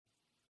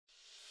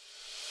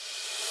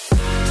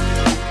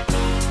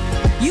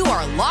You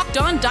are Locked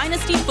On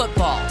Dynasty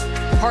Football,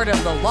 part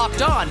of the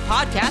Locked On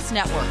Podcast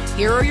Network.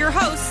 Here are your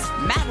hosts,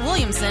 Matt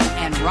Williamson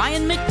and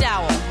Ryan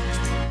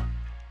McDowell.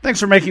 Thanks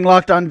for making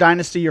Locked On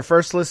Dynasty your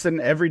first listen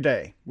every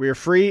day. We are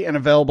free and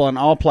available on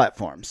all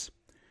platforms.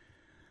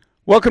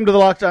 Welcome to the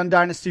Locked On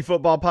Dynasty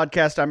Football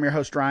Podcast. I'm your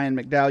host, Ryan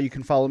McDowell. You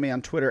can follow me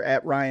on Twitter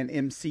at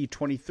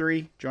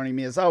RyanMC23. Joining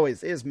me as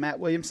always is Matt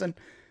Williamson.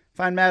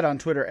 Find Matt on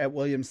Twitter at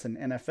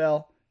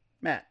WilliamsonNFL.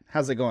 Matt,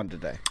 how's it going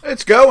today?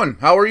 It's going.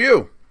 How are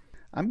you?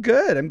 I'm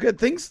good.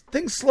 Things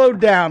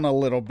slowed down a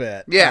little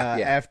bit. Yeah.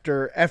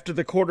 After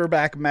the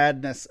quarterback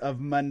madness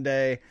of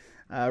Monday.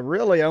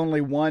 Really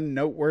only one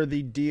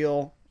noteworthy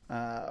deal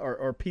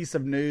or piece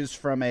of news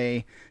from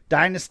a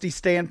dynasty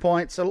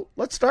standpoint. So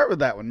let's start with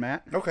that one,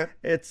 Matt. Okay.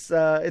 It's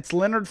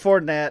Leonard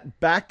Fournette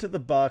back to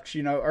the Bucs.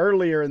 You know,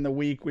 earlier in the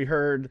week we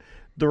heard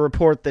the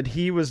report that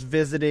he was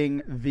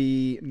visiting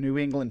the New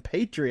England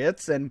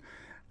Patriots, and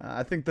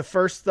I think the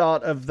first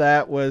thought of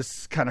that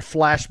was kind of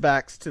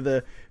flashbacks to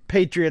the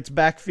Patriots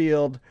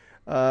backfield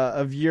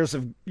of years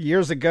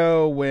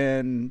ago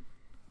when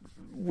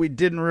we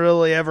didn't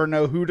really ever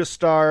know who to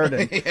start.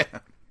 And yeah.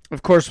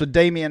 Of course, with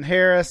Damian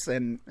Harris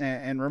and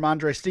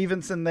Ramondre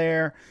Stevenson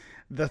there,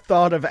 the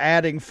thought of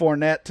adding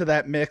Fournette to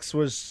that mix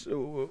was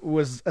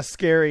a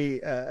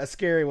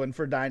scary one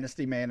for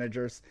dynasty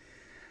managers.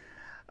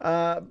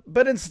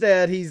 But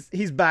instead,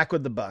 he's back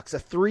with the Bucs. A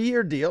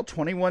 3-year deal,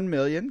 $21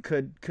 million,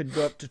 could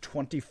go up to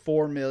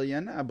 $24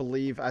 million, I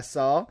believe I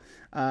saw.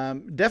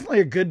 Definitely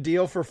a good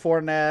deal for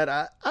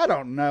Fournette. I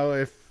don't know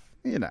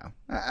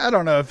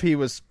if he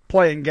was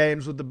playing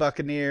games with the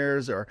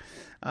Buccaneers or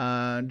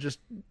just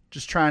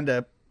trying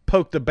to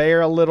poke the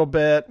bear a little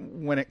bit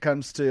when it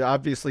comes to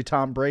obviously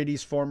Tom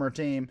Brady's former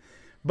team.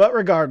 But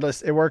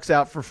regardless, it works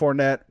out for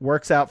Fournette,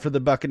 works out for the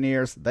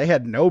Buccaneers. They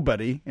had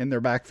nobody in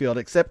their backfield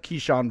except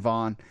Keyshawn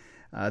Vaughn.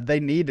 They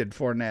needed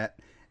Fournette,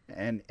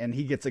 and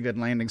he gets a good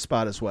landing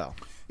spot as well.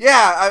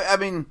 Yeah, I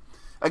mean,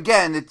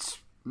 again, it's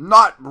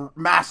not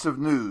massive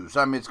news.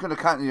 I mean, it's going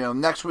to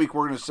next week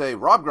we're going to say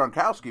Rob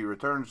Gronkowski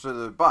returns to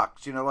the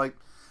Bucs. You know, like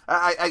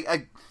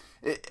I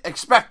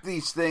expect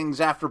these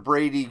things after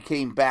Brady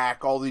came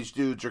back. All these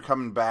dudes are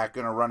coming back,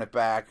 going to run it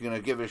back, going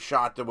to give it a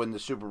shot to win the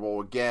Super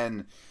Bowl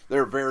again.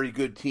 They're a very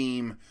good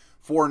team.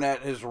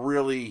 Fournette has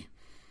really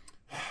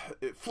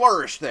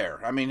flourished there.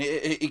 I mean,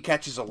 he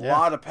catches a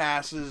lot of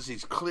passes.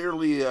 He's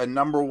clearly a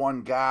number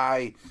one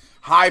guy.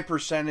 High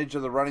percentage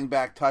of the running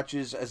back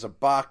touches as a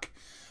Buck.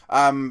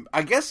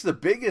 I guess the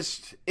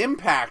biggest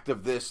impact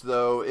of this,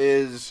 though,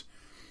 is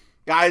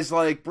guys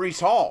like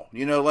Breece Hall.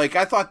 You know, like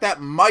I thought that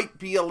might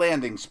be a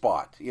landing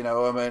spot. You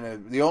know, I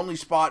mean, the only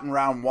spot in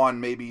round one,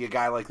 maybe a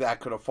guy like that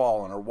could have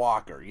fallen, or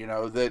Walker. You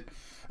know, that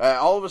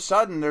all of a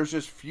sudden there's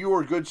just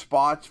fewer good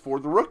spots for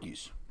the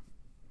rookies.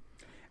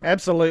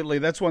 Absolutely.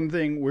 That's one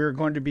thing we're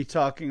going to be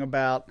talking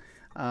about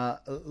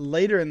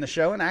later in the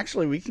show, and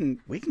actually we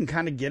can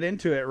kind of get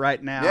into it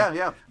right now.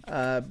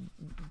 Yeah.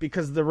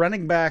 Because the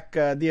running back,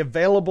 the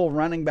available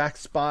running back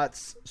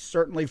spots,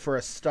 certainly for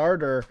a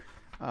starter,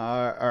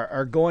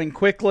 are going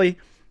quickly.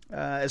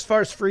 As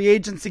far as free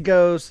agency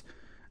goes,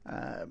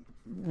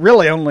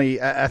 really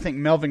only I think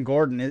Melvin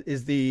Gordon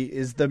is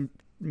the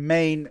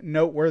main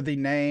noteworthy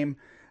name.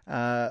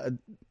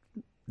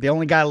 The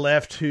only guy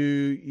left who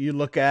you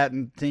look at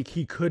and think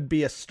he could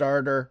be a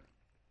starter,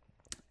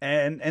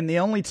 and the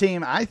only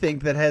team I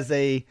think that has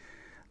a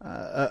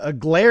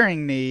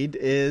glaring need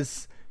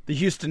is the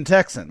Houston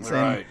Texans.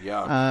 Right.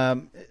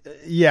 And,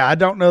 I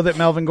don't know that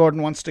Melvin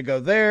Gordon wants to go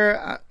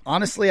there.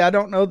 Honestly, I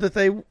don't know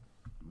that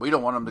we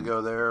don't want him to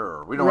go there,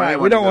 or we don't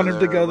want him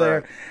to go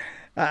there.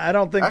 I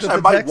don't think. Actually, that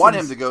I might Texans want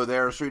him to go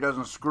there so he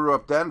doesn't screw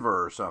up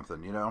Denver or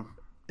something. You know.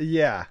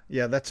 Yeah,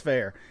 that's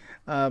fair.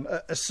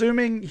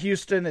 Assuming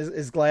Houston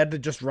is glad to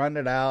just run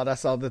it out. I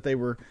saw that they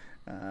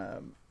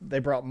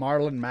brought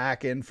Marlon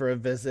Mack in for a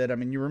visit. I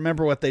mean, you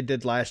remember what they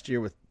did last year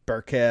with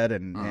Burkhead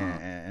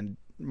and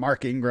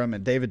Mark Ingram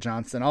and David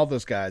Johnson, all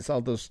those guys,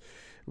 all those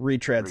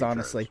retreads.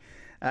 Honestly,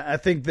 I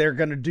think they're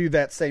going to do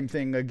that same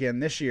thing again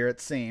this year, it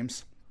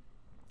seems.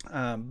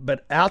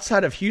 But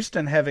outside of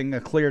Houston having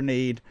a clear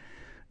need,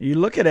 you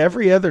look at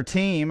every other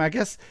team. I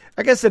guess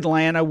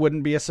Atlanta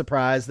wouldn't be a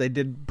surprise. They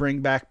did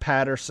bring back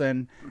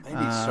Patterson. They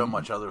need so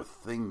much other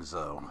things,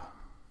 though.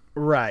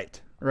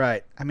 Right.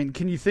 I mean,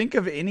 can you think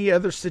of any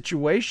other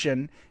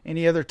situation,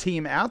 any other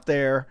team out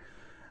there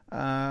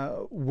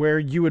where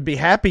you would be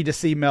happy to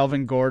see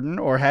Melvin Gordon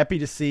or happy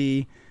to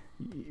see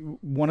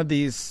one of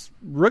these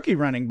rookie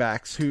running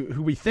backs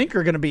who we think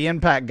are going to be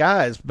impact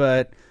guys,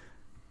 but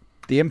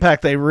the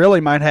impact they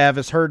really might have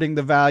is hurting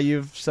the value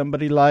of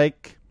somebody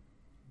like,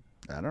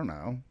 I don't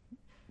know,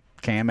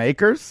 Cam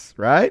Akers,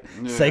 right?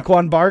 Yeah.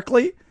 Saquon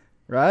Barkley,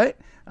 right?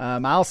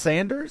 Miles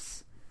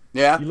Sanders.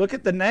 Yeah. You look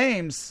at the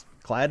names,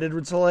 Clyde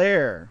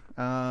Edwards-Helaire,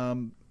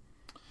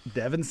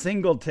 Devin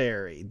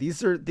Singletary.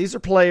 These are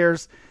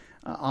players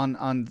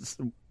on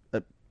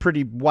a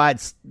pretty wide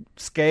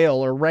scale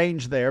or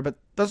range there, but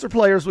those are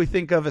players we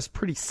think of as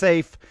pretty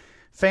safe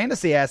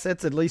fantasy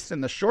assets, at least in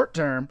the short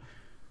term.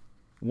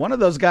 one of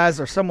those guys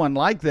or someone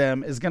like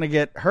them is going to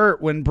get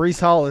hurt when Breece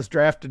Hall is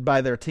drafted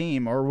by their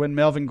team or when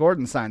Melvin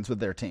Gordon signs with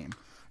their team.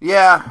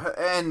 Yeah,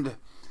 and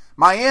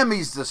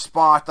Miami's the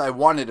spot I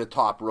wanted a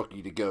top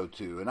rookie to go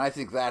to, and I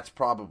think that's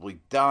probably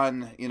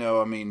done.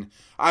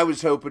 I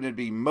was hoping it'd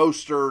be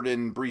Mostert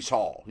and Breece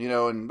Hall,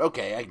 and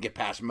okay, I can get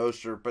past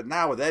Mostert, but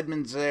now with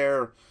Edmonds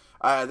there,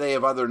 they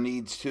have other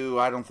needs too.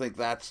 I don't think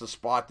that's the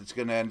spot that's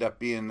going to end up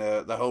being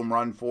the home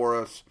run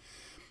for us.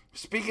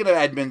 Speaking of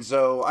Edmonds,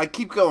 though, I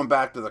keep going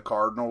back to the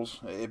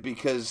Cardinals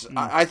because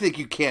I think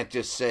you can't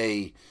just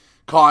say,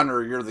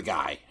 Connor, you're the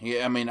guy.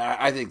 Yeah,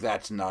 I think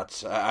that's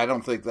nuts. I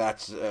don't think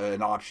that's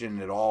an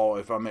option at all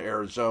if I'm in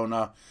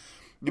Arizona.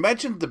 You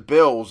mentioned the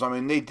Bills.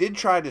 They did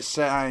try to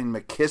sign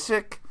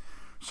McKissick,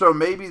 so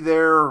maybe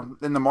they're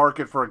in the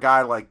market for a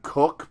guy like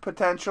Cook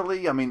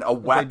potentially. A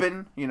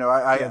weapon.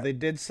 They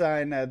did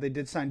sign. They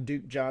did sign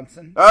Duke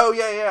Johnson. Oh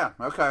yeah.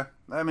 Okay.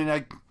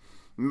 I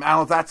don't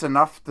know if that's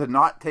enough to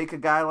not take a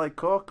guy like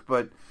Cook,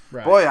 but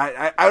right. Boy,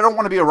 I don't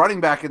want to be a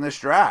running back in this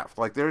draft.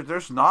 Like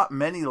there's not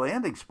many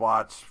landing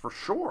spots for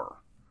sure.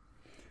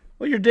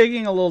 Well, you're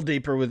digging a little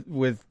deeper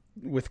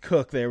with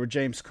Cook there, with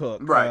James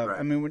Cook.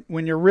 Right.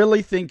 When you're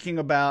really thinking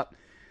about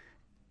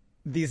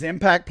these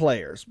impact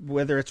players,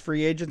 whether it's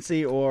free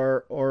agency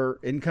or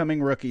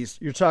incoming rookies,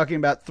 you're talking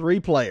about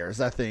 3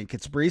 players. I think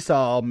it's Breece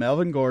Hall,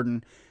 Melvin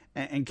Gordon,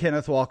 and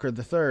Kenneth Walker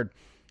III.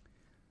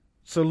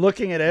 So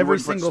looking at every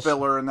single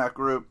Spiller in that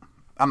group,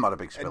 I'm not a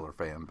big Spiller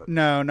fan, but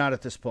no, not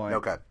at this point.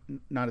 Okay,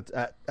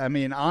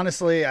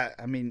 honestly, I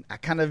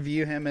kind of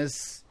view him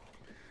as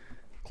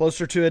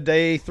closer to a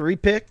day 3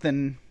 pick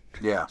than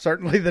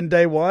certainly than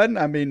day 1.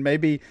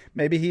 Maybe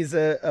he's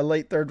a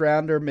late 3rd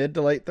rounder, mid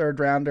to late 3rd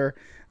rounder.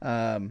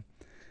 Am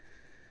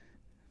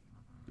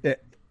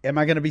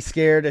I going to be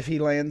scared if he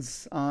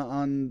lands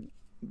on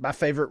my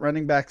favorite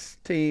running backs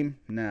team?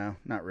 No,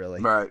 not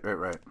really. Right.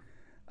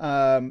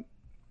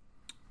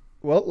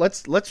 Well,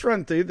 let's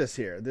run through this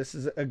here. This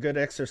is a good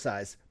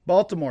exercise.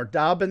 Baltimore,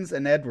 Dobbins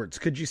and Edwards.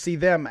 Could you see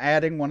them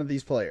adding one of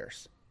these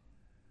players?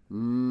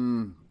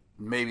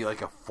 Maybe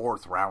like a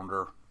 4th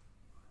rounder.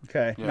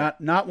 Okay, yeah.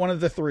 Not one of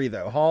the 3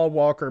 though. Hall,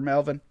 Walker,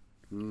 Melvin.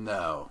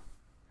 No.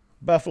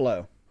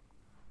 Buffalo,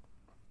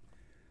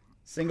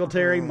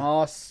 Singletary,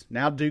 Moss.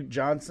 Now Duke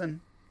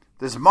Johnson.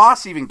 Is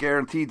Moss even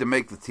guaranteed to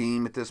make the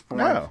team at this point?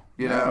 No.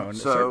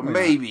 So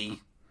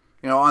maybe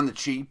on the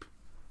cheap.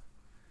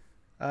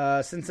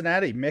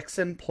 Cincinnati,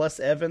 Mixon plus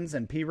Evans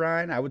and P.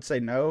 Ryan. I would say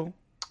no.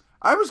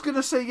 I was going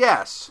to say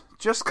yes,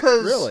 just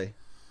because. Really?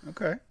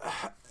 Okay.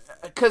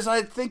 Because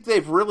I think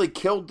they've really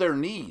killed their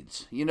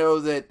needs.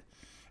 That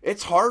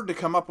it's hard to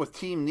come up with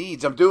team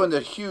needs. I'm doing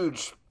the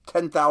huge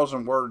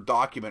 10,000-word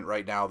document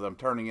right now that I'm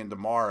turning in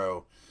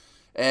tomorrow.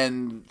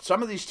 And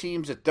some of these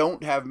teams that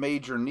don't have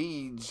major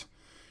needs,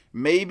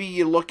 maybe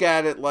you look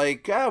at it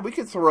like, we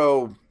could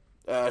throw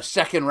a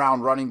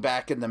 2nd-round running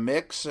back in the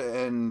mix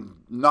and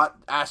not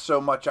ask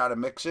so much out of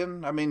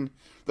Mixon.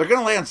 They're going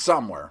to land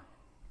somewhere.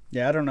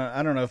 Yeah, I don't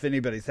know if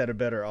anybody's had a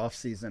better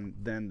offseason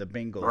than the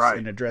Bengals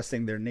in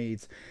addressing their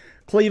needs.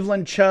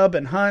 Cleveland, Chubb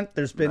and Hunt.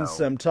 There's been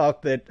some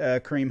talk that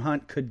Kareem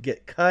Hunt could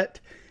get cut.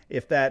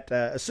 If that,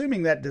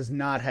 assuming that does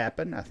not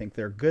happen, I think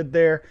they're good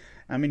there.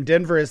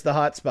 Denver is the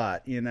hot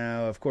spot.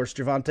 Of course,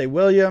 Javonte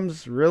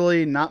Williams,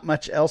 really not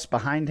much else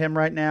behind him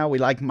right now. We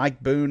like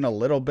Mike Boone a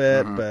little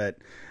bit, but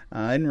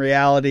in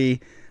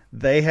reality,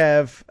 they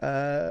have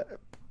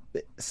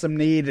some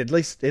need, at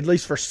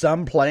least for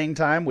some playing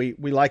time. We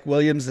like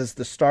Williams as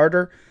the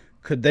starter.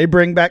 Could they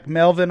bring back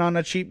Melvin on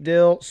a cheap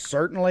deal?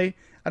 Certainly.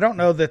 I don't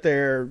know that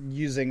they're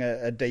using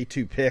a day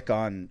 2 pick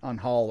on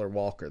Hall or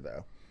Walker,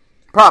 though.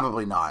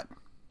 Probably not.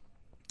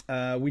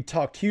 We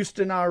talked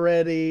Houston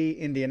already.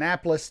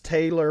 Indianapolis,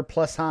 Taylor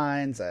plus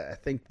Hines. I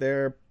think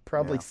they're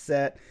probably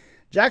set.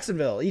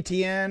 Jacksonville,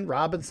 ETN,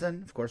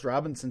 Robinson. Of course,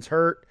 Robinson's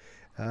hurt.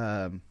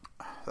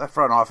 That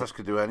front office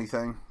could do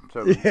anything.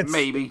 So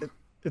maybe.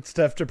 It's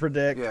tough to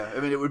predict.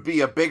 Yeah, it would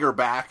be a bigger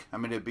back.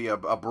 It'd be a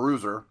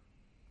bruiser.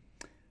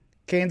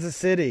 Kansas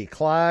City,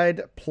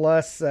 Clyde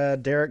plus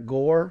Derek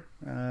Gore.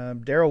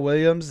 Darrell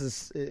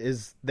Williams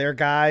is their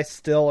guy,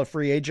 still a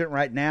free agent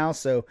right now,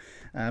 so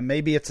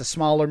maybe it's a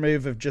smaller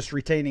move of just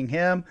retaining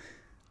him.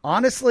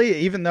 Honestly,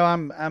 even though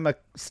I'm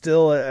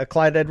still a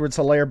Clyde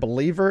Edwards-Helaire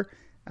believer,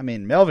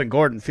 Melvin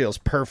Gordon feels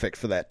perfect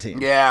for that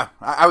team. Yeah,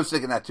 I was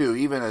thinking that too.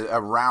 Even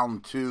a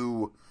round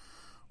 2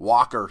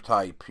 Walker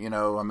type, keep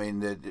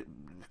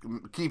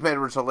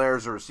Edwards-Helaire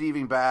as a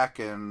receiving back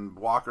and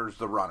Walker's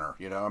the runner.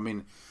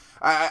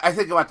 I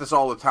think about this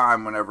all the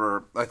time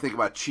whenever I think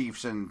about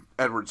Chiefs and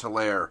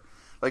Edwards-Helaire.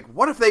 Like,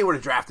 what if they would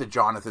have drafted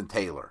Jonathan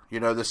Taylor?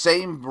 The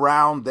same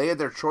round, they had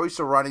their choice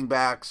of running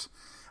backs.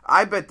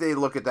 I bet they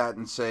look at that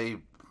and say,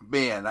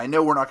 man, I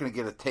know we're not going to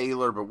get a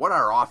Taylor, but what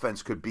our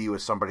offense could be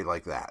with somebody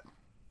like that.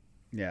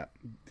 Yeah.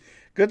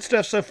 Good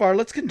stuff so far.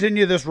 Let's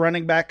continue this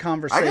running back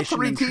conversation. I got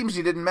 3 teams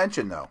you didn't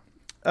mention, though.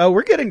 Oh,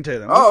 we're getting to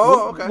them.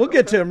 Okay. We'll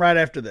get to them right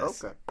after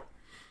this. Okay.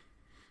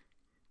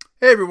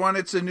 Hey everyone,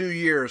 it's a new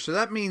year, so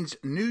that means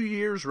New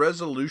Year's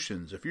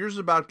resolutions. If yours is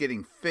about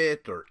getting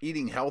fit or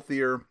eating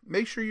healthier,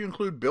 make sure you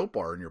include Built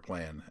Bar in your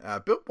plan.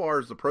 Built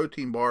Bar is the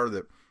protein bar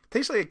that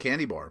tastes like a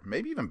candy bar,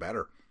 maybe even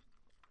better.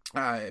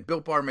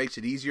 Built Bar makes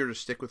it easier to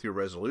stick with your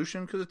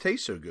resolution because it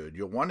tastes so good.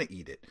 You'll want to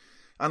eat it.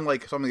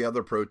 Unlike some of the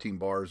other protein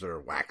bars that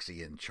are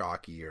waxy and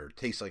chalky or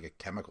taste like a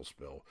chemical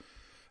spill.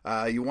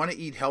 You want to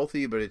eat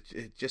healthy, but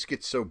it just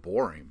gets so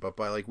boring. But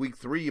by like week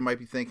 3, you might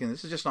be thinking,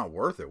 this is just not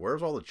worth it.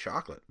 Where's all the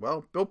chocolate?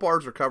 Well, Built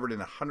Bars are covered in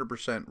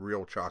 100%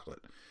 real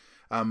chocolate.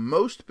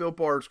 Most Built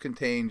Bars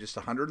contain just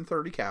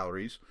 130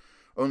 calories,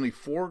 only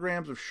 4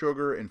 grams of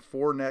sugar and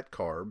 4 net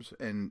carbs,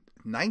 and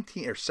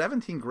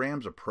 17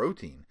 grams of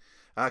protein.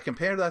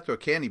 Compare that to a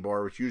candy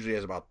bar, which usually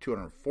has about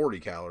 240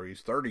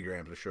 calories, 30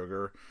 grams of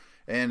sugar,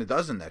 and a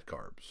dozen net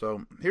carbs.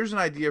 So here's an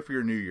idea for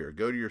your new year.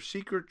 Go to your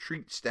secret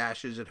treat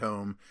stashes at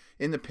home,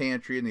 in the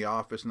pantry, in the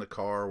office, in the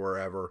car,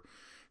 wherever.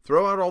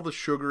 Throw out all the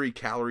sugary,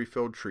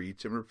 calorie-filled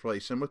treats and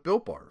replace them with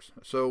Built Bars.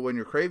 So when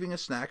you're craving a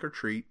snack or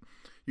treat,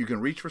 you can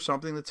reach for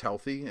something that's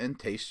healthy and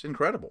tastes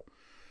incredible.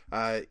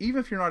 Even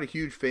if you're not a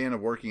huge fan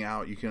of working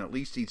out, you can at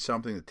least eat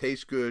something that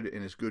tastes good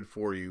and is good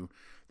for you.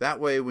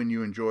 That way, when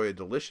you enjoy a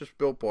delicious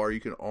Built Bar,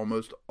 you can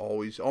almost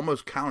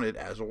count it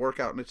as a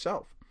workout in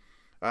itself.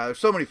 There's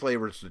so many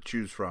flavors to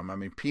choose from. I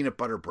mean, peanut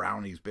butter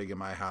brownie's big in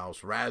my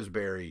house,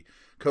 raspberry,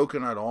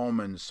 coconut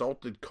almond,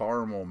 salted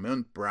caramel,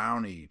 mint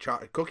brownie,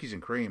 cookies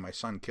and cream. My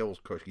son kills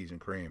cookies and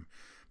cream.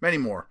 Many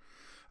more.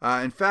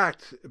 In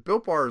fact,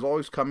 Built Bar is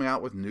always coming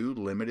out with new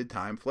limited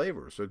time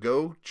flavors. So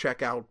go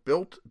check out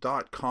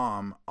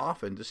Built.com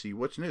often to see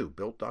what's new.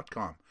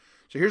 Built.com.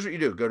 So here's what you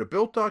do. Go to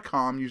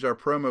Built.com, use our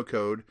promo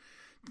code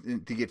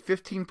to get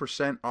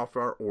 15% off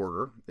our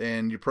order,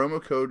 and your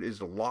promo code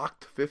is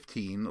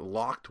LOCKED15,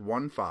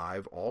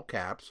 LOCKED15, all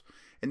caps,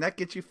 and that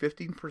gets you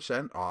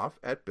 15% off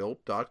at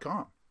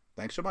Built.com.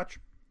 Thanks so much.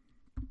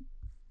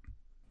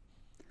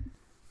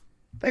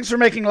 Thanks for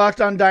making Locked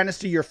On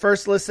Dynasty your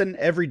first listen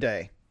every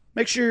day.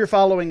 Make sure you're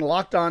following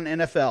Locked On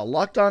NFL,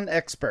 Locked On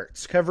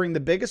Experts, covering the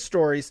biggest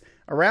stories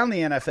around the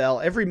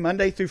NFL every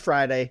Monday through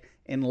Friday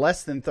in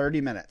less than 30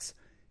 minutes.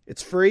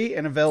 It's free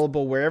and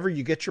available wherever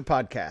you get your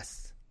podcasts.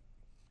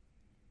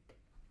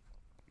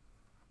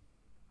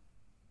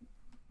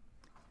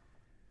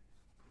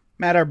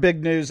 Matt, our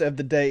big news of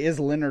the day is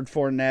Leonard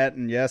Fournette,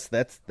 and yes,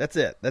 that's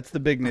it. That's the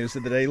big news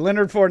of the day.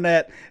 Leonard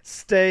Fournette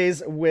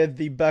stays with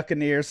the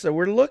Buccaneers, so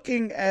we're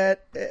looking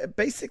at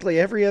basically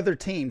every other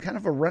team, kind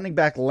of a running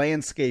back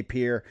landscape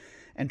here,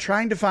 and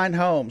trying to find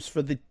homes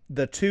for the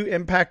 2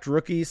 impact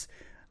rookies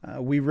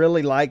we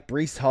really like,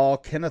 Breece Hall,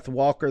 Kenneth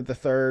Walker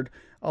III,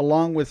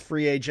 along with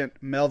free agent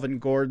Melvin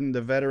Gordon,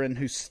 the veteran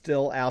who's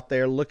still out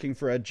there looking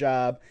for a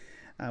job.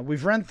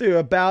 We've run through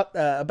about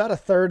a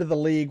third of the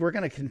league. We're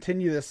going to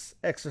continue this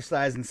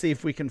exercise and see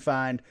if we can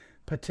find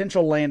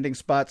potential landing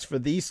spots for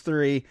these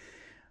 3,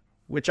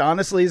 which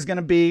honestly is going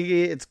to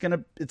be it's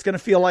going to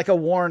feel like a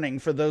warning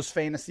for those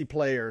fantasy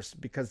players,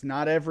 because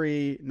not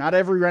every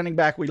running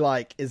back we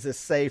like is as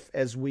safe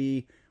as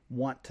we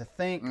want to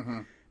think. Mm-hmm.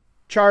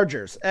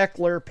 Chargers,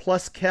 Eckler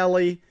plus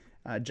Kelly.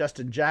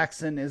 Justin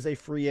Jackson is a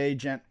free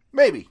agent.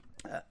 Maybe.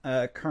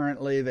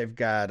 Currently, they've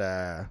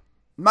got.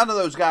 None of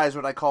those guys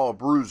what I call a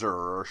bruiser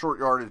or a short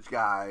yardage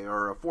guy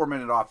or a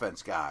 4-minute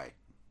offense guy.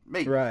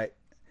 Maybe. Right.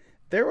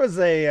 There was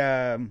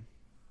I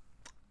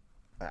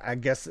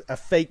guess a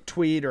fake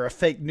tweet or a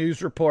fake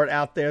news report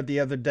out there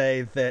the other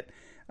day that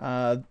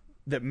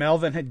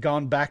Melvin had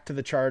gone back to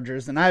the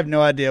Chargers, and I have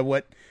no idea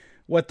what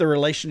the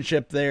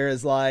relationship there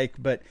is like.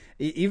 But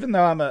even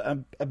though I'm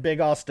a big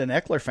Austin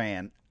Eckler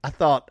fan, I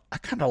thought I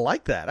kind of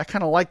like that. I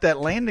kind of like that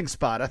landing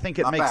spot. I think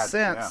it makes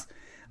sense. Yeah.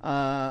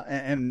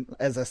 And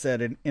as I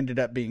said, it ended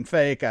up being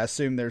fake. I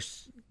assume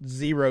there's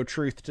zero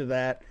truth to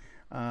that.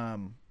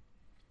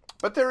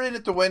 But they're in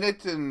it to win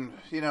it, and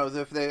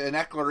if an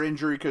Eckler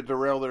injury could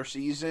derail their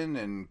season,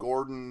 and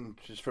Gordon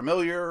is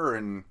familiar,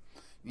 and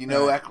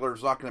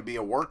Eckler's not going to be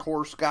a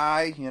workhorse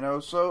guy,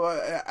 So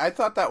I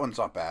thought that one's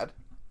not bad.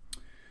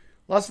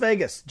 Las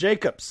Vegas,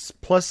 Jacobs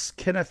plus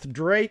Kenneth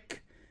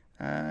Drake.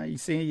 You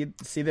see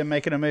them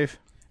making a move.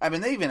 I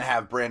mean, they even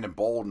have Brandon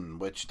Bolden,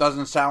 which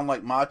doesn't sound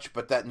like much,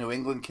 but that New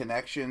England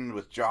connection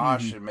with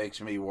Josh, it makes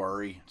me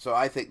worry. So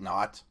I think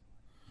not.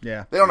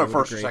 Yeah. They don't have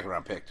first or second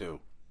round pick, too.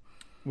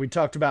 We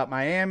talked about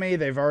Miami.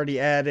 They've already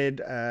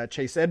added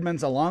Chase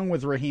Edmonds along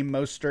with Raheem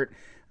Mostert,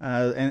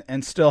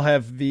 and still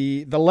have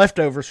the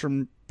leftovers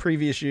from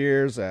previous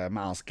years,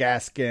 Myles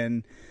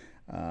Gaskin.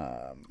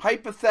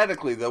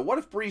 Hypothetically, though, what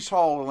if Breece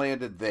Hall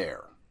landed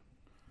there?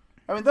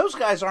 I mean, those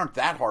guys aren't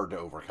that hard to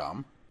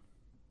overcome.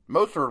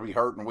 Most will be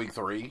hurt in week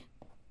 3.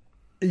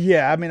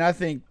 Yeah, I mean, I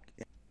think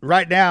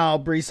right now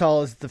Breece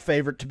Hall is the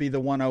favorite to be the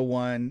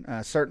 101.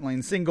 Certainly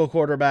in single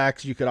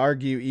quarterbacks, you could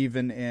argue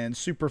even in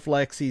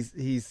Superflex,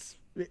 he's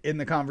in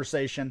the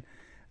conversation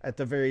at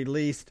the very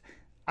least.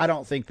 I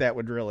don't think that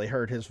would really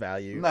hurt his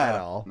value at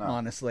all,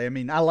 honestly. I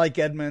mean, I like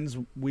Edmonds,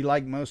 we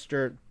like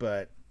Mostert,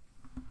 but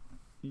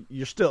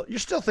you're still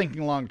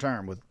thinking long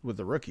term with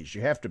the rookies.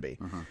 You have to be.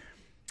 Mm-hmm.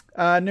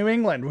 New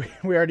England,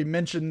 we already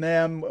mentioned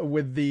them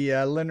with the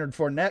Leonard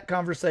Fournette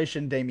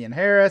conversation. Damian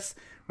Harris,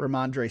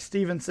 Ramondre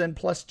Stevenson,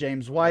 plus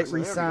James White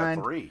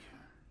re-signed.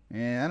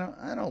 Yeah,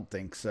 I don't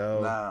think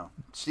so. No,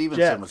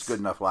 Stevenson was good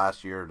enough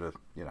last year to,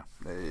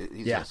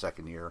 he's in his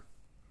second year.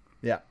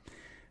 Yeah.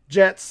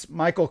 Jets,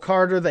 Michael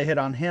Carter, they hit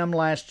on him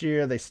last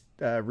year. They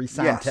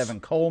re-signed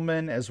Tevin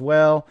Coleman as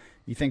well.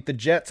 You think the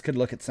Jets could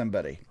look at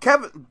somebody?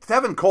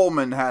 Tevin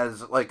Coleman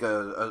has like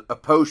a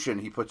potion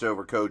he puts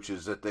over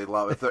coaches that they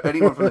love. If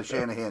anyone from the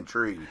Shanahan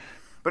tree.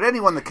 But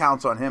anyone that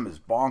counts on him is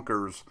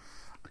bonkers.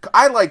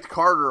 I liked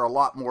Carter a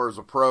lot more as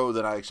a pro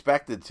than I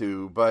expected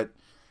to, but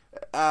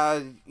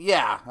I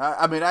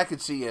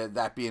could see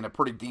that being a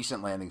pretty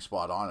decent landing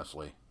spot,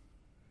 honestly.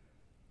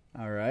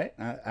 All right,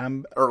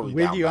 I'm early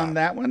with you on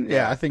that one.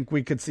 Yeah, I think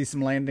we could see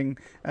someone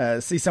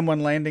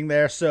landing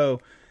there. So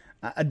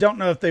I don't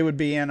know if they would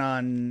be in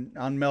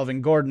on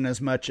Melvin Gordon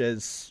as much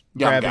as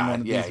grabbing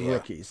one of these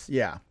rookies.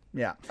 Yeah.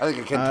 I think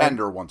a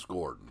contender wants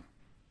Gordon.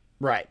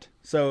 Right.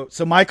 So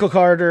Michael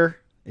Carter,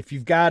 if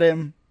you've got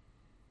him,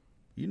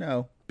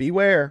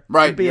 beware.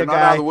 Right, you're not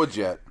out of the woods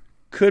yet.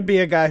 Could be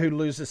a guy who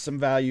loses some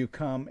value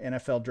come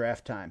NFL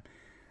draft time.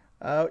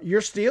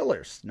 Your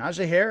Steelers,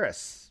 Najee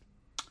Harris,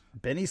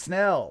 Benny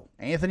Snell,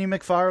 Anthony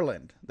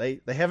McFarland. They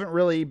haven't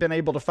really been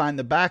able to find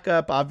the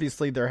backup.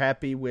 Obviously, they're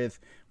happy with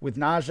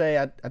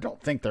Najee. I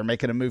don't think they're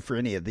making a move for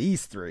any of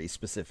these three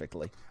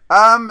specifically.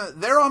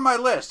 They're on my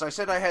list. I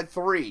said I had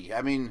three.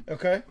 I mean,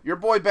 okay. Your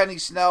boy Benny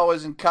Snell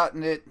isn't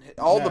cutting it.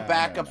 All the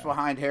backups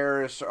behind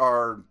Harris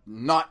are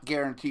not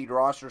guaranteed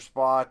roster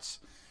spots.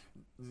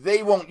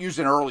 They won't use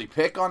an early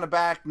pick on the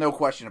back, no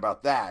question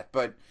about that.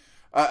 But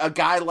a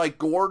guy like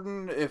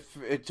Gordon, if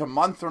it's a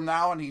month from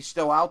now and he's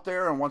still out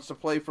there and wants to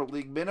play for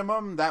league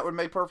minimum, that would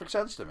make perfect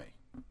sense to me.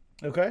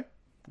 Okay.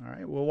 All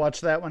right. We'll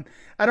watch that one.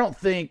 I don't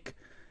think,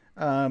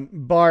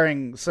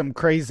 barring some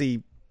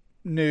crazy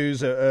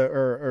news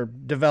or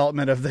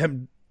development of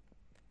them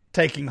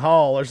taking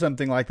Hall or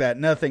something like that,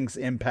 nothing's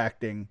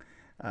impacting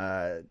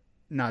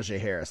Najee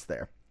Harris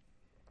there.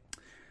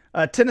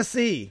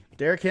 Tennessee,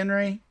 Derrick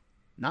Henry.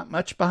 Not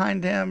much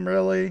behind him,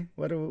 really.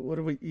 What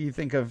do you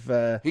think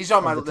of? He's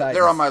on my.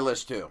 They're on my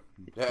list too.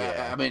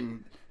 I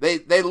mean,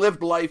 they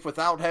lived life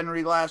without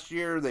Henry last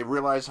year. They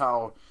realize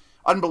how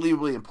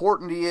unbelievably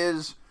important he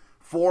is.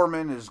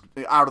 Foreman is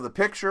out of the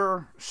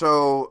picture,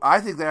 so I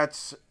think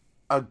that's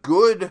a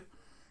good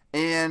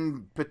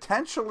and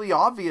potentially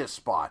obvious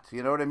spot.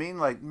 You know what I mean?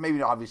 Like,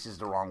 maybe obvious is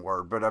the wrong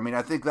word, but I mean,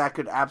 I think that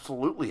could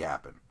absolutely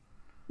happen.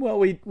 Well,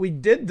 we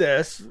did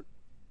this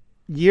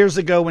years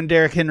ago when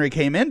Derrick Henry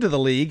came into the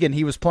league and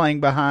he was playing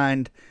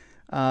behind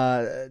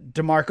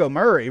DeMarco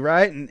Murray,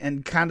 right?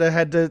 And kind of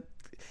had to,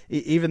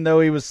 even though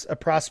he was a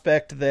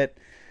prospect that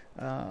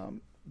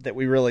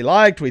we really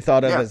liked, we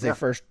thought of as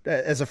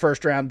a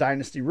first round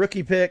dynasty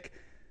rookie pick.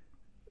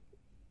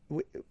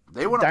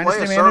 They want to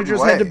dynasty play a managers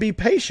certain way. Had to be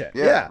patient.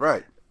 Yeah,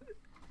 right.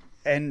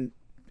 And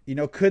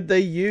could they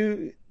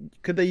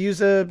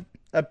use a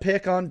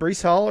pick on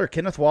Breece Hall or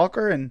Kenneth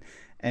Walker and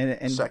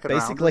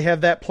basically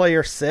have that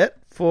player sit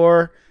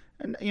for,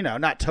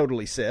 not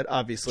totally sit,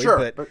 obviously,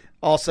 but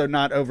also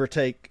not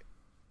overtake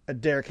a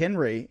Derrick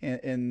Henry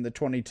in the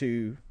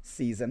 22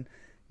 season.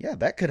 Yeah,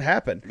 that could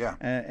happen. Yeah.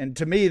 And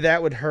to me,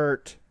 that would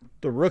hurt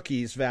the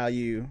rookie's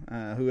value,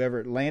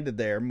 whoever landed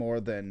there, more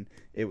than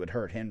it would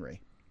hurt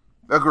Henry.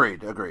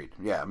 Agreed.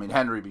 Yeah, I mean,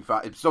 Henry would be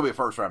fine. It'd still be a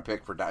first-round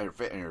pick for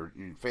your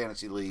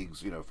fantasy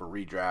leagues, for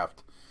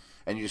redraft,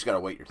 and you just got to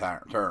wait your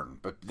turn.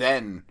 But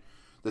then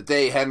the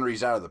day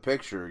Henry's out of the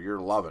picture, you're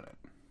loving it.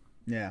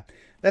 Yeah.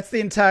 That's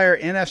the entire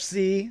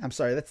NFC. I'm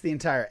sorry, that's the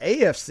entire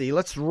AFC.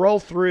 Let's roll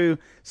through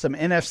some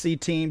NFC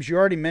teams. You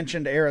already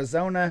mentioned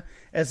Arizona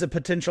as a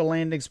potential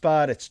landing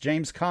spot. It's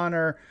James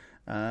Conner,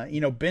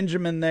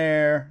 Benjamin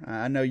there.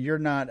 I know you're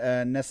not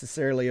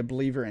necessarily a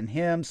believer in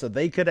him, so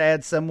they could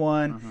add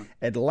someone. Mm-hmm.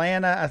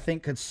 Atlanta, I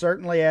think, could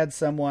certainly add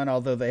someone,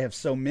 although they have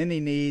so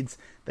many needs.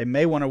 They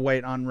may want to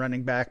wait on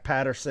running back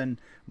Patterson,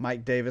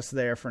 Mike Davis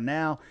there for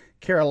now.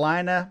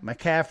 Carolina,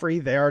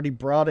 McCaffrey, they already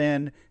brought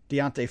in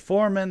Deontay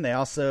Foreman. They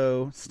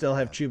also still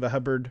have Chuba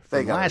Hubbard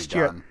from last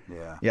year.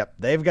 Yeah. Yep,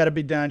 they've got to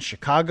be done.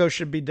 Chicago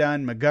should be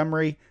done.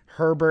 Montgomery,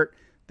 Herbert.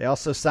 They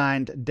also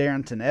signed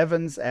Darrington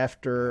Evans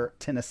after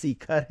Tennessee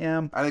cut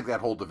him. I think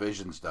that whole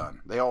division's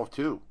done. They all have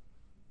two.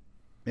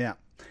 Yeah.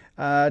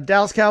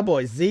 Dallas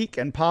Cowboys, Zeke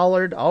and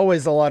Pollard.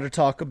 Always a lot of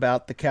talk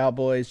about the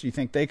Cowboys. Do you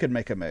think they could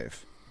make a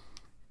move?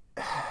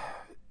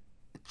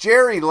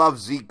 Jerry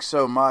loves Zeke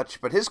so much,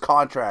 but his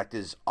contract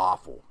is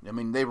awful. I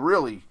mean, they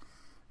really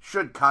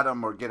should cut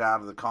him or get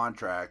out of the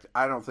contract.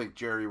 I don't think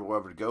Jerry will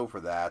ever go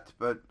for that,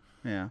 but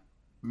yeah,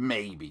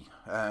 maybe.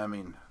 I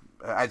mean,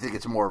 I think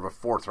it's more of a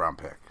fourth-round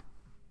pick.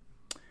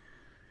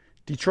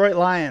 Detroit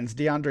Lions,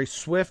 DeAndre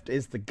Swift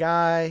is the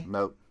guy.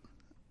 Nope.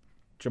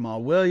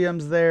 Jamal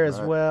Williams there as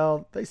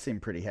well. They seem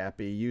pretty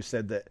happy. You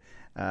said that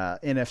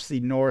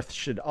NFC North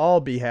should all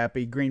be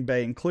happy, Green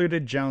Bay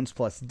included, Jones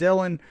plus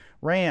Dillon,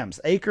 Rams,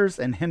 Akers,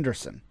 and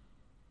Henderson.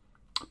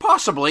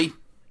 Possibly.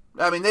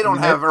 I mean, they don't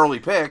have early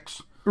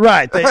picks.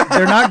 Right.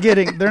 They're not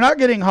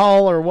getting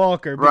Hall or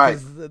Walker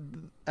because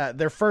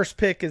their first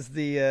pick is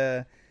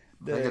the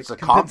it's a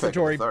comp pick,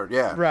 the third,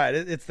 yeah. Right.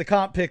 It's the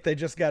comp pick they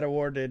just got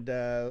awarded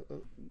a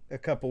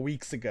couple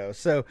weeks ago.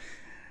 So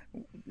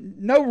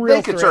no real.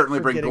 They could certainly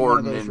bring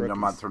Gordon in a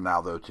month from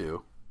now, though,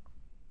 too.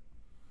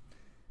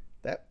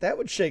 That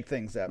would shake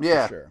things up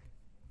for sure.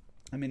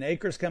 I mean,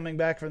 Akers coming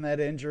back from that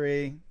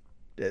injury,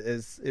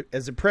 as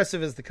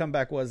impressive as the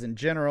comeback was in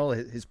general,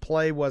 his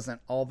play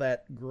wasn't all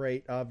that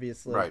great,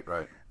 obviously. Right.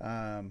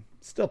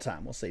 Still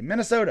time. We'll see.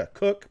 Minnesota,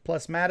 Cook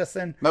plus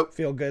Madison. Nope.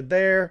 Feel good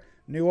there.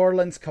 New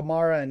Orleans,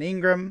 Kamara and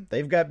Ingram.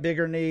 They've got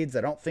bigger needs.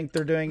 I don't think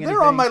they're doing anything.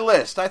 They're on my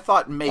list. I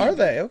thought maybe. Are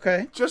they?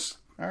 Okay. Just.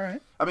 All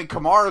right. I mean,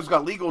 Kamara's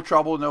got legal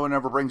trouble no one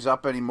ever brings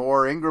up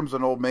anymore. Ingram's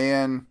an old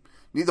man.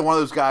 Neither one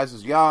of those guys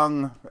is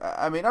young.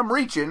 I mean, I'm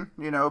reaching,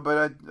 but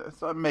I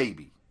thought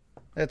maybe.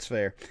 That's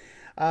fair.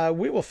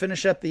 We will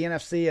finish up the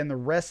NFC and the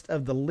rest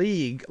of the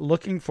league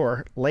looking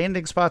for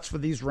landing spots for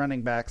these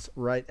running backs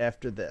right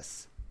after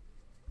this.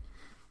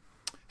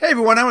 Hey,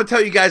 everyone. I want to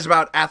tell you guys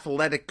about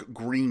Athletic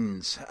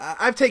Greens.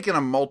 I've taken a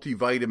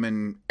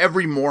multivitamin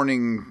every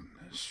morning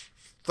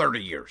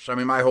 30 years. I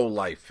mean, my whole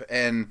life.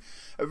 And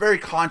I'm very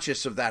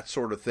conscious of that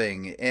sort of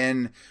thing.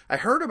 And I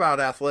heard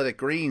about Athletic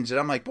Greens, and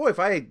I'm like, boy, if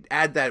I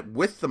add that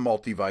with the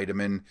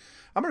multivitamin,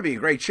 I'm going to be in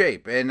great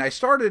shape. And I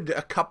started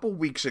a couple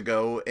weeks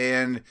ago,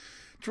 and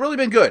it's really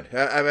been good.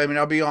 I mean,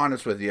 I'll be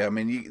honest with you. I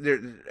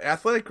mean,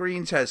 Athletic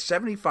Greens has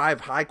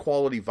 75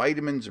 high-quality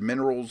vitamins,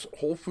 minerals,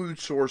 whole food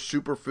source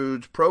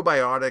superfoods,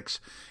 probiotics,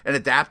 and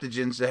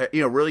adaptogens that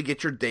really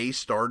get your day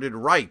started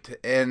right.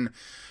 And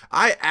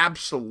I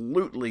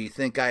absolutely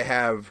think I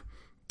have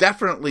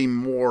definitely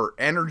more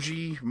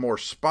energy, more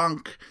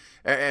spunk.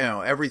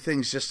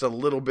 Everything's just a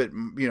little bit,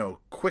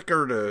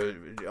 quicker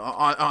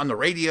on the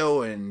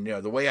radio, and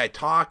the way I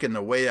talk and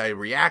the way I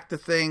react to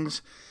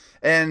things.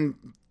 And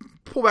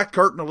pull back the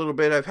curtain a little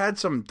bit. I've had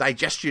some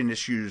digestion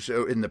issues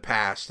in the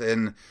past,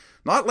 and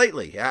not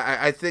lately.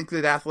 I think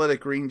that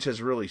Athletic Greens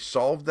has really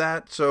solved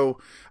that. So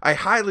I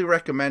highly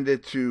recommend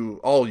it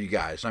to all you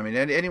guys. I mean,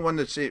 anyone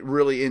that's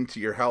really into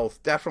your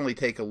health, definitely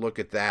take a look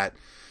at that.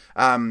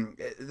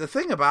 The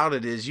thing about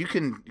it is you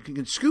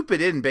can scoop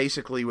it in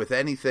basically with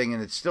anything,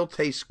 and it still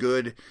tastes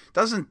good. It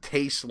doesn't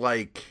taste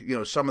like,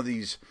 some of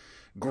these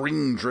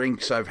green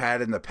drinks I've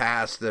had in the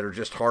past that are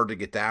just hard to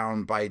get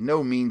down. By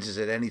no means is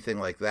it anything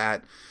like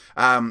that.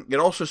 It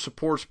also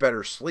supports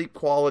better sleep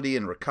quality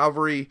and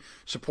recovery,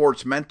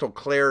 supports mental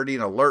clarity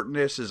and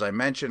alertness. As I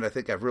mentioned, I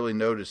think I've really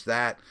noticed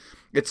that.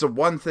 It's the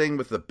one thing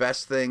with the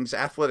best things.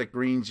 Athletic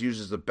Greens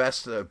uses the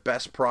best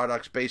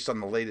products based on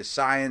the latest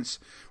science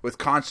with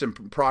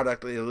constant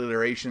product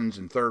iterations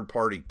and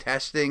third-party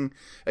testing.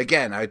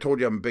 Again, I told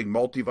you I'm a big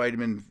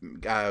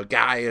multivitamin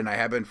guy, and I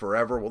have been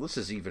forever. Well, this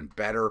is even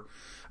better.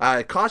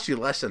 It costs you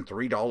less than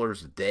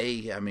 $3 a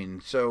day. I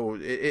mean, so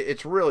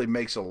it really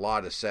makes a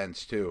lot of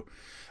sense, too.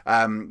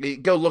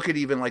 Go look at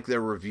even like their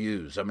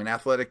reviews. I mean,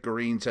 Athletic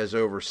Greens has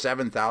over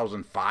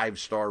 7,000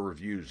 5-star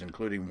reviews,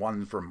 including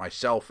one from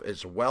myself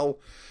as well.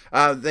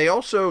 They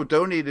also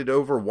donated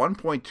over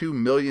 1.2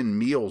 million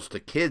meals to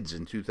kids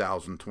in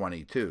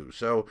 2022.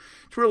 So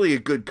it's really a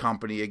good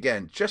company.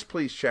 Again, just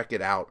please check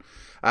it out.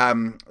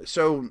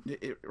 So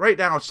right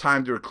now it's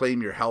time to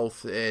reclaim your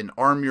health and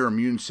arm your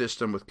immune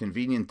system with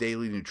convenient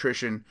daily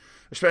nutrition,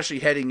 especially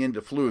heading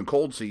into flu and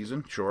cold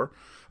season. Sure.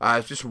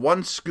 It's just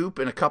one scoop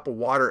in a cup of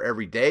water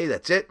every day.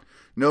 That's it.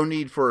 No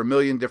need for a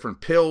million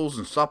different pills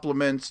and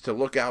supplements to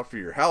look out for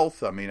your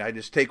health. I mean, I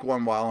just take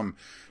one while I'm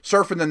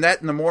surfing the net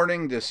in the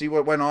morning to see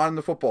what went on in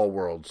the football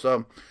world.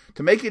 So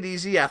to make it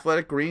easy,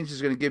 Athletic Greens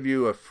is going to give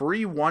you a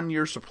free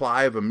 1-year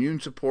supply of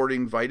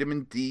immune-supporting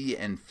vitamin D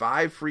and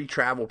 5 free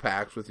travel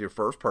packs with your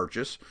first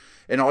purchase.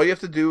 And all you have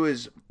to do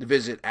is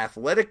visit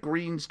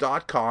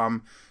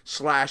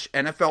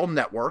athleticgreens.com/NFL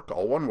Network,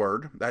 all one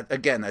word. That's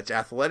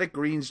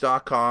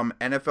athleticgreens.com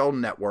NFL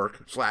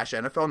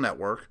Network/NFL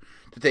Network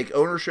to take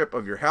ownership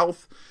of your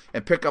health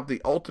and pick up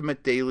the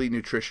ultimate daily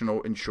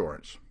nutritional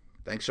insurance.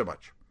 Thanks so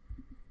much.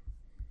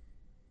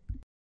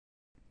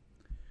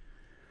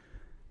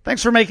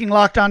 Thanks for making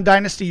Locked On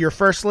Dynasty your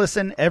first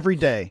listen every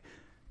day.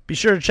 Be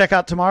sure to check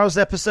out tomorrow's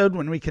episode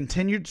when we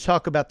continue to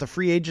talk about the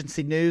free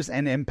agency news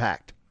and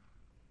impact.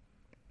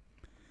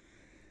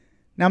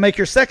 Now make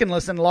your second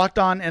listen Locked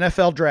On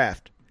NFL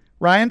Draft.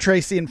 Ryan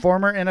Tracy and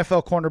former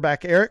NFL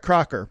cornerback Eric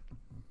Crocker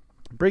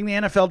bring the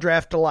NFL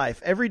Draft to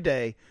life every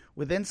day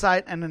with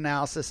insight and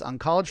analysis on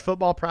college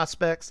football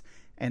prospects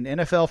and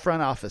NFL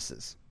front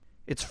offices.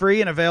 It's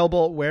free and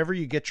available wherever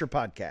you get your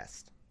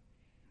podcast.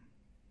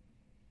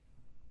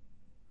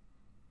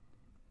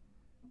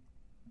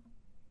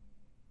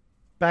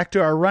 Back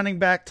to our running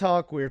back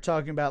talk. We were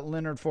talking about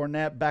Leonard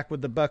Fournette back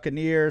with the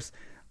Buccaneers.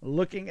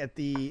 Looking at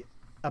the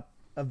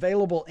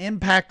available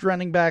impact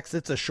running backs,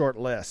 it's a short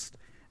list,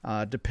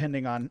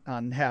 depending on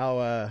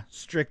how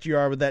strict you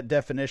are with that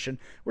definition.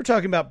 We're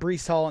talking about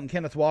Breece Hall and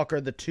Kenneth Walker,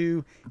 the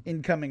two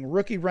incoming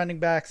rookie running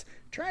backs,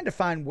 trying to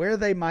find where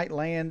they might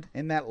land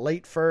in that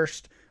late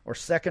first or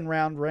second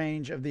round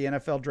range of the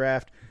NFL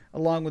draft.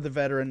 along with the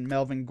veteran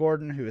Melvin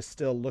Gordon, who is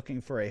still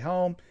looking for a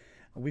home.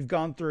 We've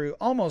gone through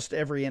almost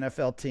every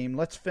NFL team.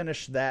 Let's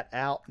finish that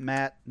out,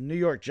 Matt. New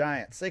York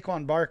Giants,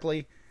 Saquon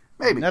Barkley.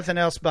 Maybe. Nothing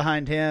else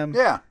behind him.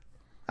 Yeah.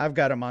 I've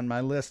got him on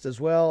my list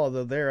as well,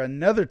 although they're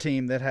another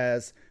team that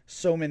has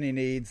so many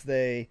needs.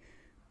 They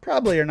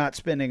probably are not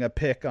spending a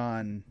pick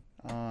on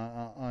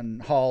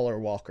Hall or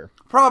Walker.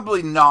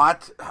 Probably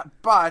not,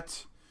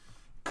 but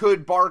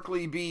could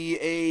Barkley be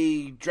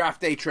a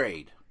draft day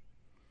trade?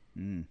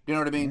 You know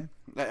what I mean?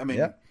 Yeah. I mean,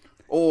 Yep.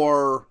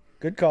 Or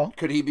Good call.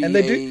 could he be And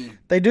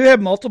they do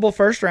have multiple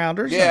first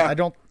rounders. Yeah.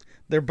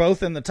 They're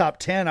both in the top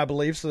 10, I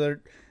believe, so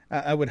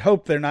I would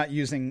hope they're not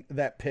using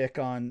that pick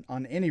on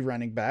any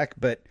running back,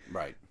 but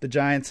right. the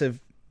Giants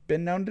have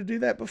been known to do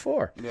that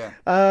before.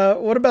 Yeah.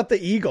 What about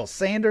the Eagles?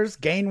 Sanders,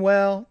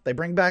 Gainwell, they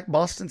bring back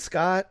Boston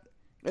Scott.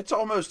 It's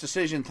almost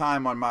decision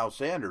time on Miles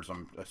Sanders,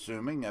 I'm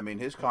assuming. I mean,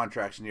 his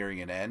contract's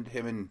nearing an end.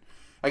 Him and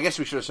I guess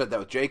we should have said that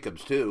with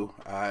Jacobs, too,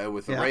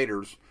 with the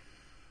Raiders.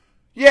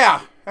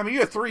 Yeah. I mean, you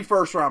have 3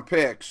 first-round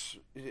picks.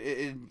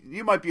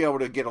 You might be able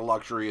to get a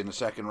luxury in the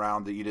second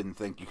round that you didn't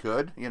think you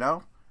could, you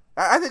know?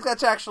 I think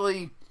that's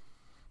actually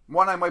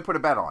one I might put a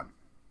bet on.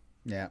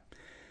 Yeah.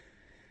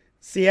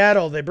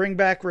 Seattle, they bring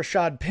back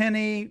Rashad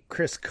Penny.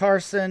 Chris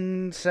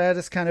Carson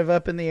status kind of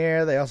up in the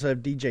air. They also have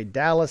DJ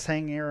Dallas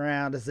hanging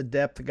around as a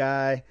depth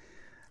guy.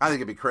 I think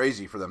it'd be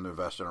crazy for them to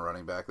invest in a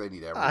running back. They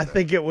need everything. I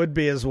think it would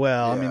be as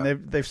well. Yeah. I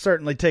mean, they've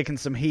certainly taken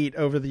some heat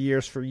over the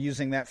years for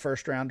using that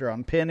first rounder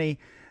on Penny.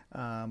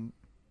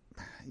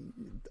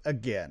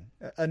 Again,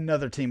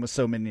 another team with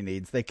so many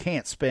needs. They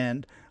can't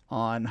spend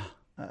on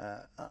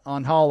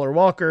Hall or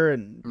Walker,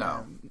 and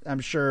No. I'm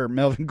sure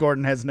Melvin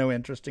Gordon has no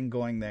interest in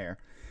going there.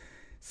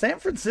 San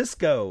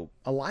Francisco,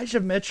 Elijah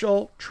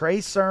Mitchell,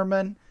 Trey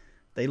Sermon.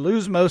 They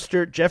lose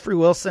Mostert. Jeffrey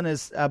Wilson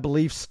is, I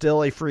believe,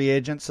 still a free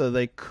agent, so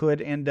they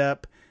could end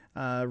up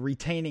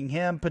retaining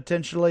him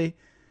potentially.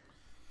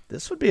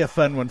 This would be a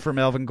fun one for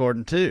Melvin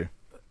Gordon, too.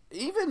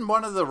 Even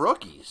one of the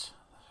rookies.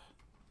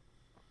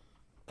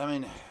 I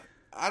mean,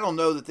 I don't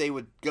know that they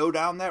would go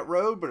down that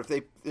road, but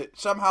if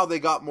somehow they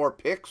got more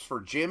picks for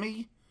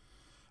Jimmy,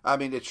 I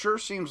mean, it sure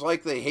seems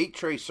like they hate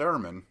Trey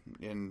Sermon,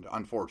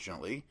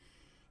 unfortunately.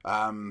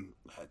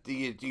 Do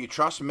you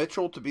trust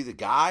Mitchell to be the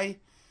guy?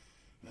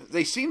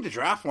 They seem to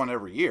draft one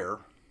every year.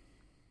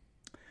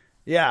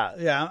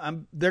 Yeah.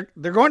 They're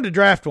going to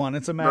draft one.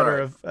 It's a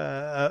matter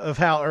Right. of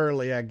how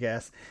early, I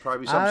guess.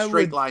 Probably some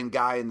straight line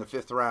guy in the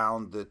 5th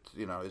round that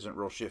isn't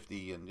real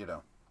shifty and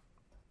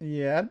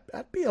Yeah,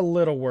 I'd be a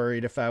little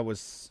worried if I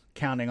was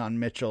counting on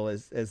Mitchell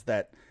as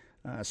that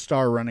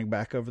star running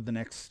back over the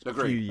next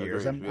few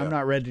years. Agreed, I'm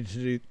not ready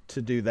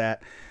to do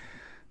that.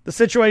 The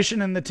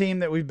situation in the team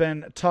that we've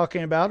been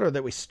talking about, or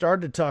that we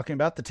started talking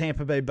about, the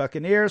Tampa Bay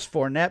Buccaneers,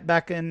 Fournette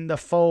back in the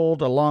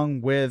fold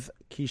along with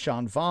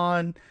Keyshawn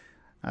Vaughn.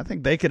 I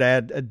think they could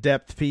add a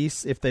depth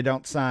piece if they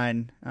don't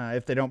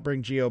if they don't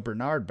bring Gio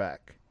Bernard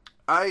back.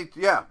 I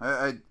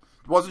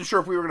wasn't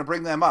sure if we were going to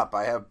bring them up.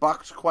 I have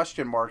Bucs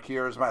question mark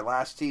here as my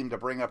last team to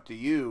bring up to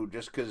you,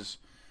 just because.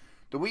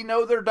 Do we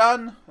know they're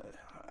done?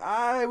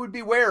 I would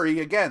be wary.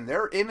 Again,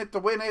 they're in it to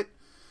win it.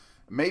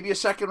 Maybe a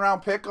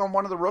 2nd-round pick on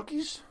one of the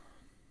rookies.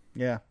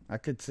 Yeah, I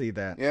could see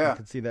that. Yeah. I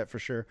could see that for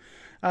sure.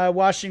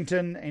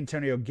 Washington,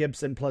 Antonio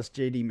Gibson plus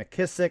J.D.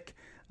 McKissick.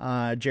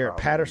 Jarrett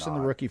Patterson, the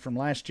rookie from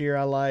last year,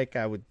 I like.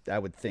 I would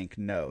think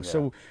no. Yeah.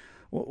 So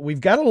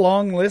we've got a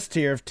long list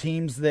here of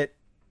teams that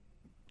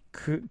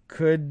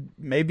could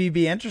maybe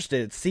be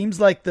interested. It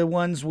seems like the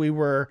ones we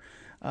were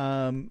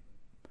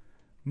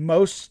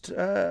most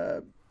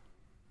that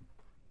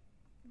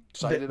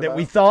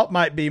we thought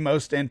might be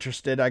most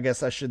interested, I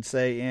guess I should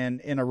say,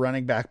 in a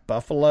running back.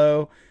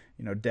 Buffalo,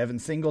 Devin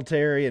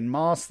Singletary and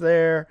Moss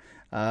there.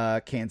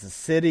 Kansas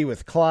City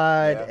with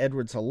Clyde,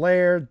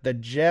 Edwards-Helaire, the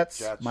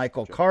Jets,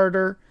 Michael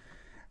Carter,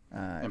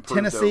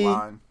 Tennessee.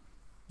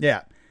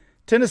 Yeah.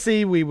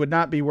 Tennessee, we would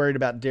not be worried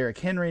about Derrick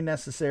Henry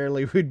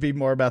necessarily. We'd be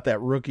more about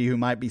that rookie who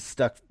might be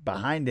stuck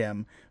behind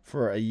him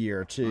for a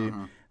year or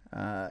two.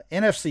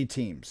 NFC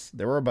teams,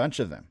 there were a bunch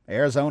of them.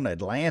 Arizona,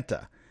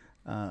 Atlanta,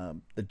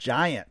 the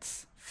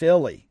Giants,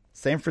 Philly,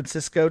 San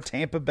Francisco,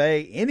 Tampa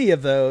Bay. Any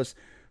of those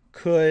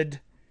could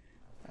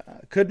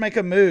make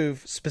a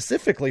move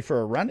specifically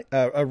for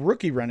a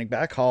rookie running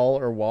back, Hall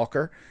or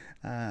Walker.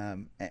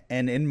 And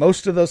in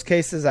most of those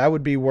cases, I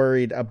would be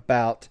worried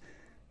about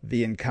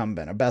the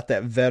incumbent, about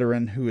that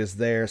veteran who is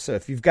there. So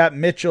if you've got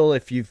Mitchell,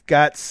 if you've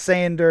got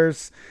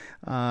Sanders,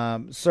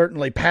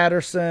 certainly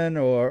Patterson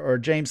or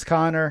James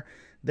Conner,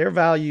 their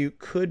value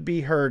could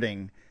be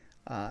hurting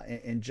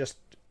in just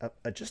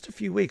a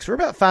few weeks. We're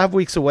about 5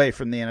 weeks away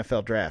from the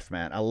NFL draft,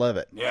 man. I love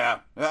it. Yeah.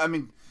 I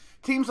mean,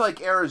 teams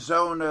like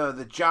Arizona,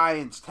 the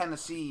Giants,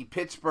 Tennessee,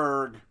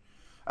 Pittsburgh,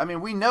 I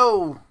mean, we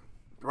know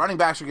running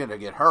backs are going to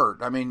get hurt.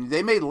 I mean,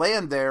 they may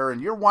land there,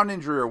 and you're one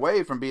injury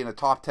away from being a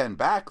top 10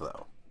 back,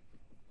 though.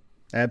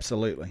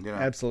 Absolutely.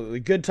 Absolutely.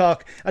 Good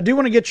talk. I do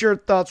want to get your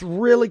thoughts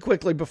really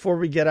quickly before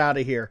we get out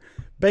of here.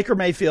 Baker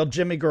Mayfield,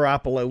 Jimmy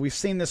Garoppolo. We've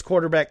seen this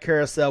quarterback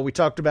carousel. We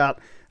talked about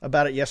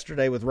about it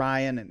yesterday with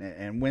Ryan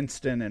and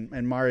Winston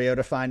and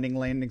Mariota finding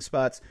landing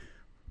spots.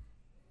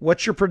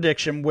 What's your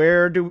prediction?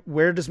 Where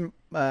does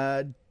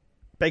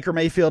Baker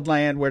Mayfield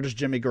land? Where does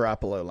Jimmy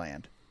Garoppolo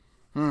land?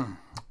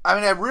 I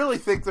mean, I really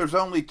think there's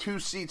only 2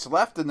 seats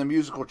left in the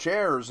musical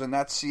chairs, and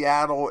that's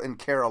Seattle and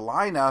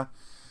Carolina.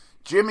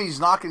 Jimmy's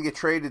not going to get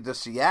traded to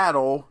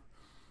Seattle.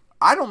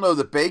 I don't know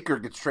that Baker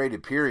gets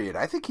traded, period.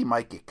 I think he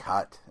might get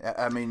cut.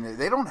 I mean,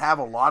 they don't have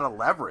a lot of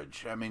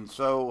leverage. I mean,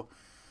 so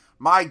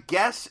my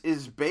guess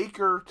is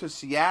Baker to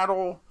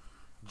Seattle,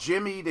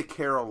 Jimmy to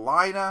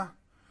Carolina.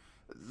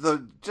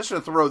 Just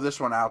to throw this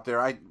one out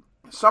there,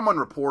 someone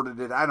reported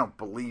it. I don't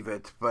believe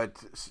it,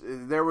 but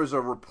there was a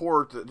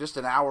report just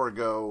an hour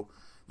ago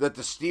that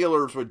the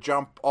Steelers would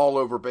jump all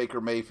over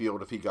Baker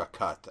Mayfield if he got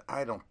cut.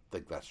 I don't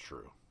think that's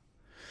true.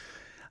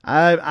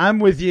 I'm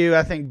with you.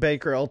 I think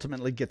Baker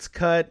ultimately gets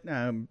cut.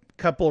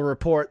 Couple of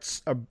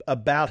reports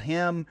about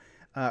him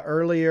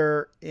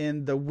earlier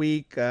in the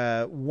week.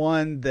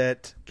 One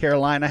that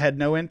Carolina had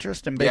no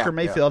interest, and Baker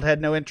Mayfield had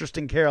no interest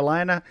in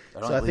Carolina.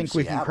 So I think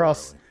we can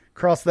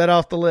cross that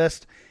off the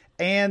list.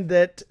 And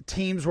that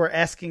teams were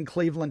asking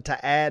Cleveland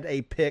to add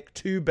a pick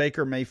to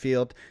Baker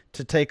Mayfield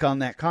to take on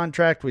that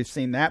contract. We've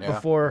seen that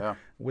before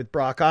with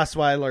Brock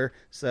Osweiler.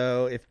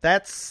 So if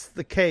that's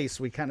the case,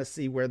 we kind of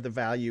see where the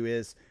value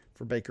is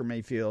for Baker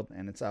Mayfield,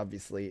 and it's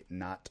obviously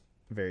not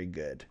very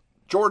good.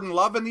 Jordan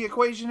Love in the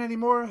equation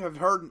anymore? I've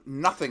heard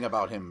nothing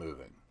about him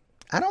moving.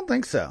 I don't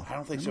think so. I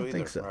don't think so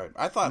either. Right.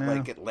 I thought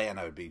like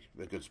Atlanta would be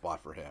a good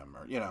spot for him,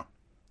 or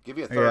give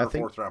you a third or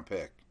fourth round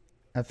pick.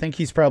 I think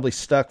he's probably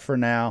stuck for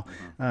now.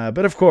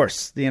 But of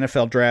course, the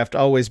NFL draft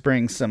always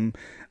brings some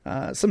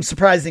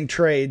surprising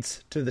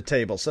trades to the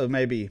table. So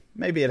maybe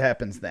it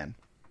happens then.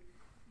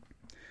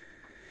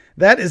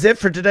 That is it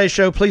for today's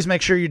show. Please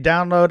make sure you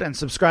download and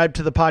subscribe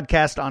to the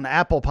podcast on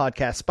Apple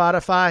Podcasts,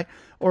 Spotify,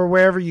 or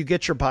wherever you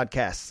get your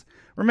podcasts.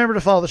 Remember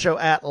to follow the show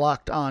at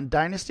Locked On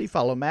Dynasty.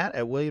 Follow Matt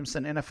at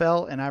Williamson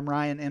NFL, and I'm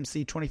Ryan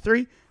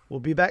MC23. We'll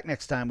be back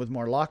next time with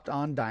more Locked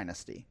On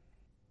Dynasty.